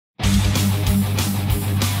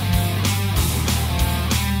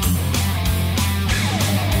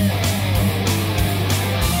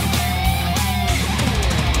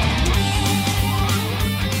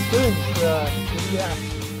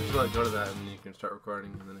go to that and you can start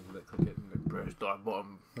recording, and then you can click it and go, press that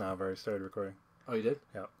button. No, I've already started recording. Oh, you did?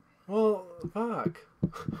 Yeah. Well, fuck.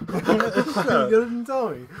 You didn't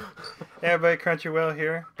tell me. Hey everybody, Crunchyroll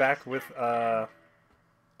here, back with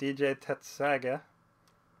DJ Testsu.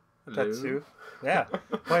 Testsu. Yeah.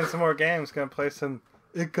 Playing some more games, gonna play some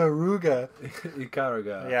Ikaruga.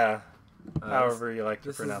 Ikaruga. Yeah. However you like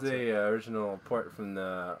to pronounce it. This is the original port from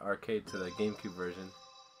the arcade to the GameCube version.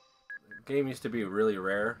 The game used to be really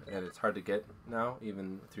rare, and it's hard to get now,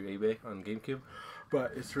 even through eBay on GameCube.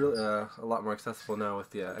 But it's really a lot more accessible now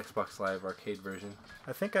with the Xbox Live arcade version.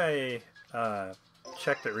 I think I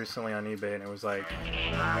checked it recently on eBay, and it was like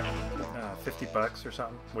 $50 or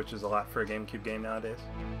something, which is a lot for a GameCube game nowadays.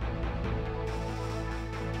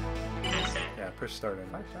 Yeah, push start in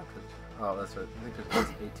 5 chapters. Oh, that's right. I think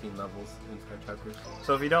there's 18 levels in 5 chapters.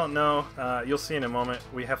 So if you don't know, you'll see in a moment,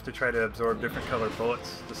 we have to try to absorb different colored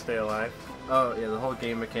bullets to stay alive. Oh, yeah, the whole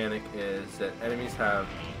game mechanic is that enemies have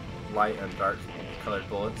light and dark colored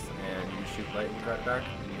bullets, and you shoot light and dark,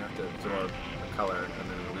 and you have to absorb the color and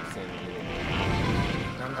then release it.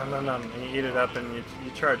 And you eat it up, and you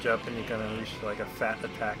charge up, and you can unleash like a fat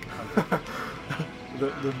attack.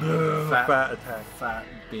 the fat attack. Fat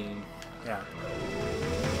beam. Yeah.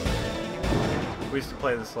 We used to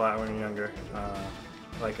play this a lot when we were younger,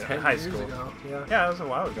 like in high school. Ago. Yeah. Yeah, it was a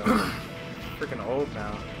while ago. Freaking old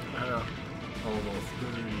now. I know. Almost.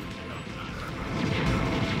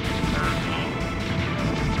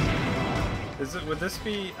 Would this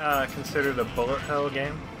be considered a bullet hell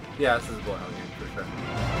game? Yeah, this is a bullet hell game for sure.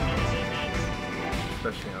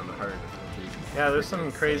 Especially on the harder difficulties. Yeah, there's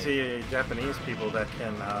some crazy Japanese people that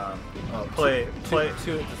can play two play at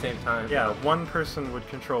the same time. Yeah, one person would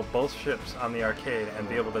control both ships on the arcade and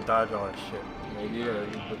be able to dodge all that shit. Yeah,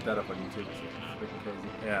 you look that up on YouTube. It's freaking crazy.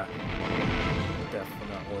 Yeah,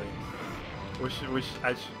 definitely.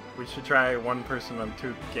 We should try one person on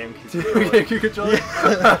 2 GameCube controllers.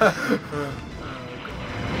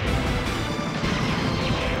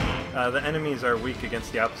 The enemies are weak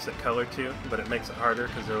against the opposite color too, but it makes it harder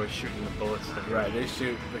because they're always shooting the bullets. Right, they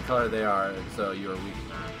shoot the color they are, so you are weak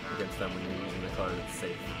against them when you're using the color that's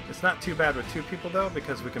safe. It's not too bad with 2 people though,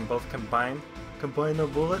 because we can both combine the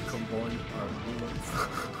bullets. Combine our bullets.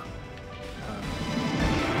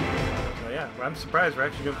 So yeah, I'm surprised we're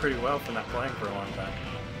actually doing pretty well for not playing for a long time.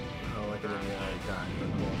 Oh, like an guy.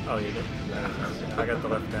 Oh, you did? Yeah, I got the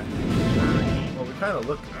left guy. Well, we kind of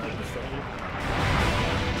look like the same.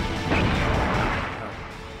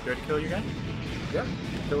 You ready to kill your guy? Yeah.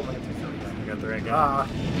 Kill him like a Testsu. I got the right guy.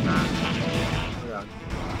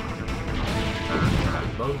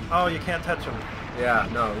 Boom. Oh, you can't touch him. Yeah,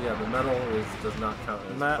 no, yeah, the metal does not count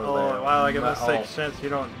as metal. Wow, like it must make sense. You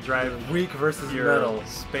don't drive weak versus your metal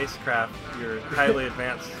spacecraft, your highly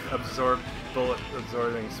advanced bullet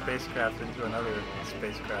absorbing spacecraft into another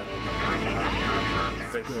spacecraft.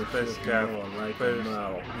 Spacecraft. Like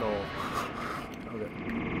metal. No. Okay.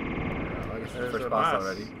 I guess the first boss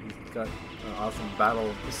already. He's got an awesome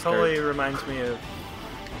battle. This totally reminds me of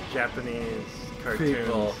Japanese cartoons,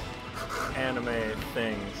 people. Anime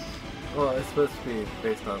things. Well, it's supposed to be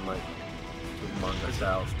based on like manga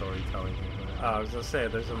style storytelling. I was gonna say,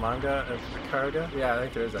 there's a manga of Ikaruga. Yeah, I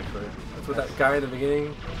think there is actually. That's what that guy in the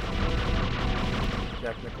beginning.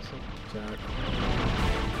 Jack Nicholson. Jack.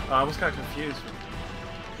 I almost got confused with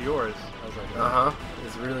yours. I was like,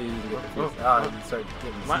 It's really easy to get confused. You start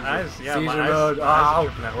getting my eyes, yeah, seizure my mode. eyes are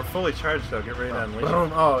tripping out. We're fully charged though. Get ready to unleash.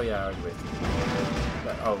 Oh yeah, wait.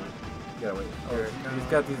 Oh, yeah, wait. Oh, he's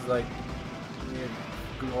got these like weird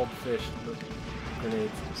goldfish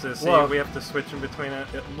grenades. So see, we have to switch in between it.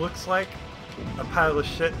 It looks like a pile of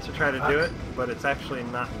shit to try to do it, but it's actually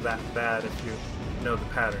not that bad if you know the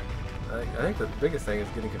pattern. I think the biggest thing is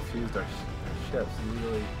getting confused our ships. You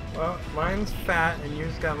really. Well, mine's fat and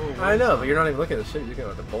yours got little. I know, but you're not even looking at the shit. You're looking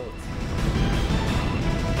at the bullets.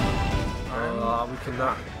 We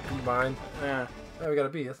cannot combine. Yeah. Oh, we got a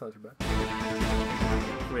B. That's not too bad.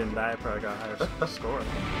 If we didn't die, I probably got a higher score.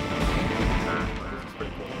 This is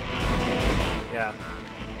pretty cool. Yeah.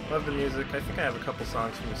 Love the music. I think I have a couple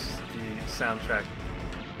songs from the soundtrack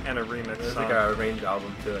and a remix There's song. like a arranged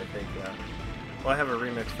album too, I think, yeah. Well, I have a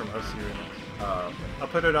remix from OC Remix. Oh, okay. I'll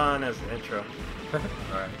put it on as the intro.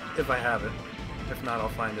 Alright. If I have it. If not, I'll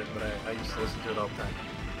find it, but I used to listen to it all the time.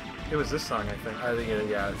 It was this song, I think. I think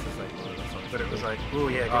yeah, it's just like one of those songs. But it was like, ooh,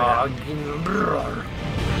 yeah, give me that.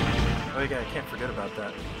 Oh, yeah, I can't forget about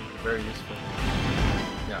that. Very useful.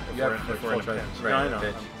 Yeah, If we're in a pinch. No, I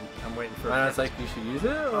know. I'm waiting for it's like, you should use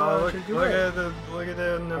it? Oh, look at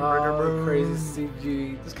the crazy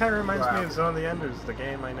CG. This kind of reminds me of Zone of the Enders, the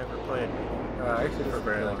game I never played. Actually, for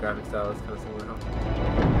very like graphic style, it's kind of similar, huh?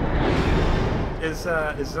 Is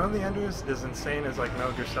Zone of the Enders as insane as like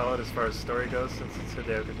Metal Gear Solid as far as story goes, since it's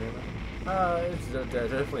Hideo Kojima? It's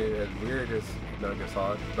definitely as weird as Metal Gear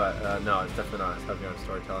Solid, but no, it's definitely not as heavy on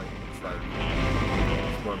storytelling. It's like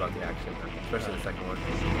it's more about the action, especially the second one.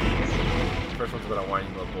 The first one's about a whiny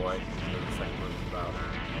little boy, and then the second one's about.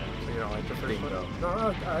 So you don't like the first one? No,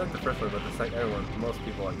 I like the first one, but the second everyone, most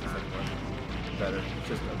people like the second one better. It's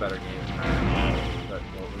just a better game, but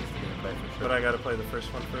well, at least the gameplay for sure. But I gotta play the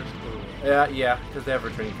first one first. Ooh. Yeah, because they have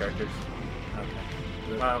returning characters.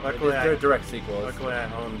 Okay. Luckily, they're direct sequels. Luckily,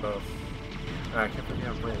 I own both. I can't believe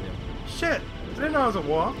I'm playing it. Shit! Didn't know it was a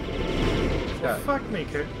wall. Well, fuck me,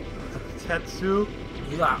 kid. Testsu.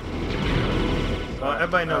 Yeah. Well,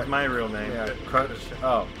 everybody knows my real name. Yeah, Crunch.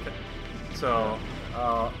 Oh. So.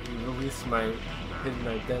 You released my hidden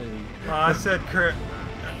identity. Oh, I said Kurt.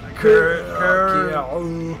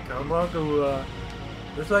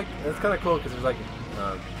 It's like it's kind of cool because there's like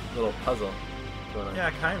a little puzzle going on.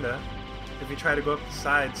 Yeah, kinda. If you try to go up the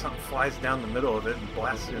side, something flies down the middle of it and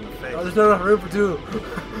blasts you in the face. Oh, there's not enough room for two.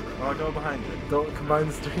 Well, I'll go behind you. Don't combine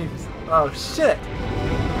the streams. Oh shit!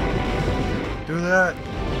 Do that.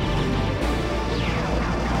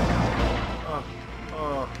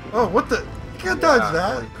 Oh! What the? You can't dodge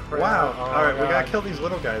that. Wow. Oh, all right, we gotta kill these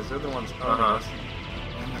little guys. They're the ones owning us.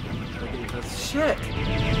 Shit!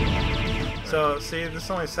 So, see, this is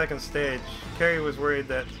only the second stage. Carrie was worried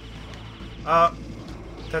that...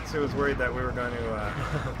 Tetsu was worried that we were going to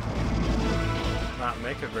not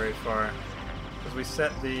make it very far. Because we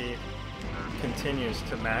set the continues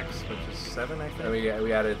to max, which is 7, I think. And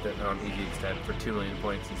we added the easy extend for 2 million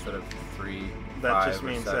points instead of 3, That 5, just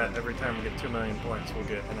means that every time we get 2 million points, we'll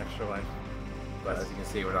get an extra life. But as you can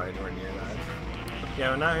see, we're not anywhere near that.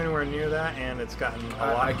 Yeah, we're not anywhere near that, and it's gotten a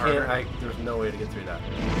lot harder. There's no way to get through that.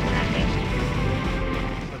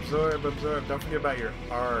 Absorb. Don't forget about your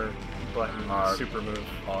R button super move.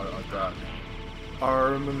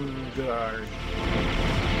 Armangard.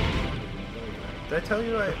 Did I tell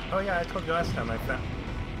you? Oh yeah, I told you last time. I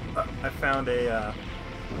found a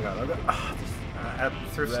at the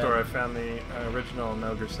thrift store. I found the original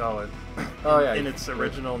Metal Gear Solid. Oh yeah. In its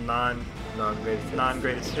original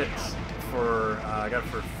non-greatest hits. I got it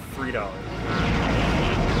for $3.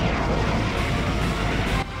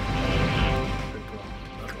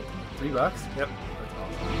 $3? Yep. That's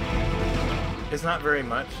awesome. It's not very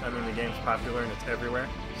much. I mean, the game's popular and it's everywhere,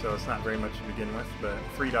 so it's not very much to begin with. But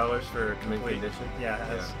 $3 for a complete edition. Yeah,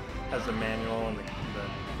 has the manual and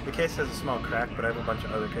the case has a small crack, but I have a bunch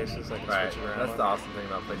of other cases I can switch around. That's the awesome thing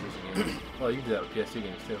about PlayStation games. Well, you can do that with PS2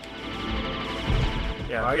 games too.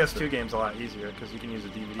 Yeah, well, PS2 game's a lot easier because you can use a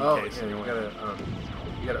DVD case. Yeah, you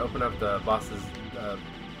gotta open up the boss's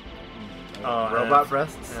robot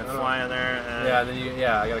breasts and fly in there. And yeah, and then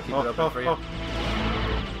I gotta keep it open for you.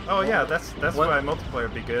 Oh yeah, that's why multiplayer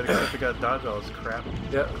would be good. Except we gotta dodge all this crap.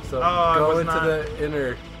 Yep. So go into the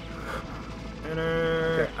inner.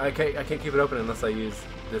 Okay, I can't keep it open unless I use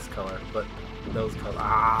this color, but those colors.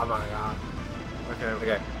 Ah my god.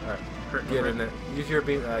 Okay. All right. Get in there. Use your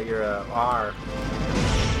R.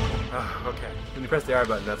 Oh, okay. When you press the R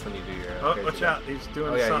button, that's when you do your. Watch out! He's doing something.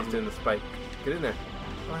 Oh yeah, he's doing the spike. Get in there.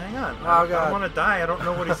 Oh, hang on. Oh god. I don't want to die. I don't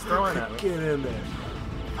know what he's throwing at me. Get in there.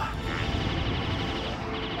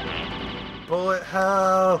 Bullet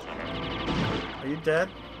hell! Are you dead?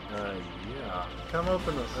 Yeah. Come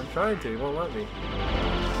open this. I'm trying to. He won't let me.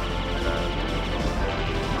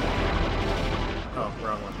 Oh,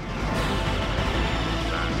 wrong one.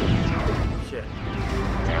 Shit.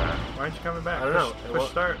 Why aren't you coming back? I don't know. Push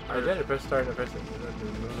start. I did. I pressed start. I pressed it.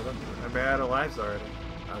 I ran out of lives already.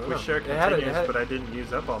 I don't know. We sure continues, but I didn't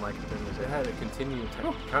use up all my continues. It had a continued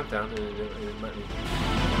countdown, and it let me.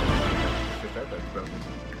 Push start, but it's broken.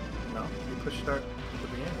 No, you push start at the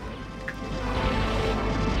beginning.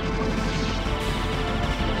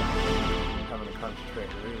 I'm having to concentrate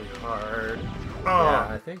really hard. Oh! Yeah,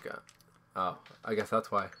 I think. I guess that's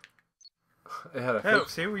why. It had a. Hey,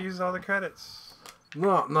 see, we used all the credits.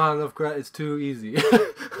 No, not enough credit. It's too easy.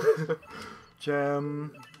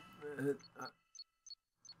 Gem.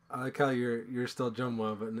 I like how you're still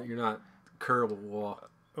Jumwa, but you're not Curl Wall.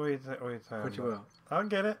 What are you talking What you about? I'll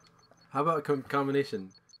get it. How about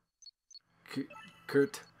combination?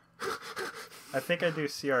 Kurt. I think I do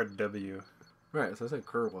CRW. Right, so I said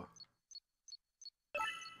Curl.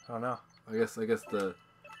 Oh no. I guess the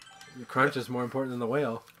crunch is more important than the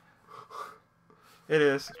whale. It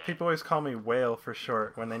is. People always call me Whale for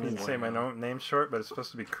short when they need to say my name short, but it's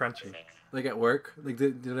supposed to be Crunchy. Like at work? Like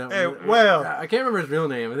hey, Whale! I can't remember his real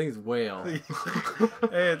name. I think it's Whale. Hey,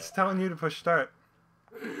 it's telling you to push start.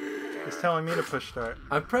 It's telling me to push start.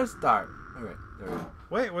 I pressed start. Alright, There we go.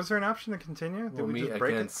 Wait, was there an option to continue? Did We'll we meet just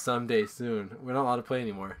break again it? someday soon. We're not allowed to play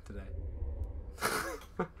anymore today.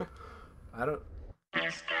 I don't... we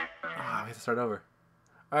have to start over.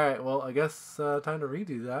 Alright, well, I guess time to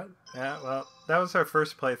redo that. Yeah, well, that was our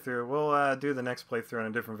first playthrough. We'll do the next playthrough on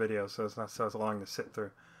a different video, so it's not so long to sit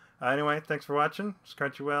through. Anyway, thanks for watching. It's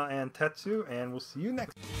Crunchyroll and Testsu, and we'll see you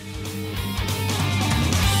next time.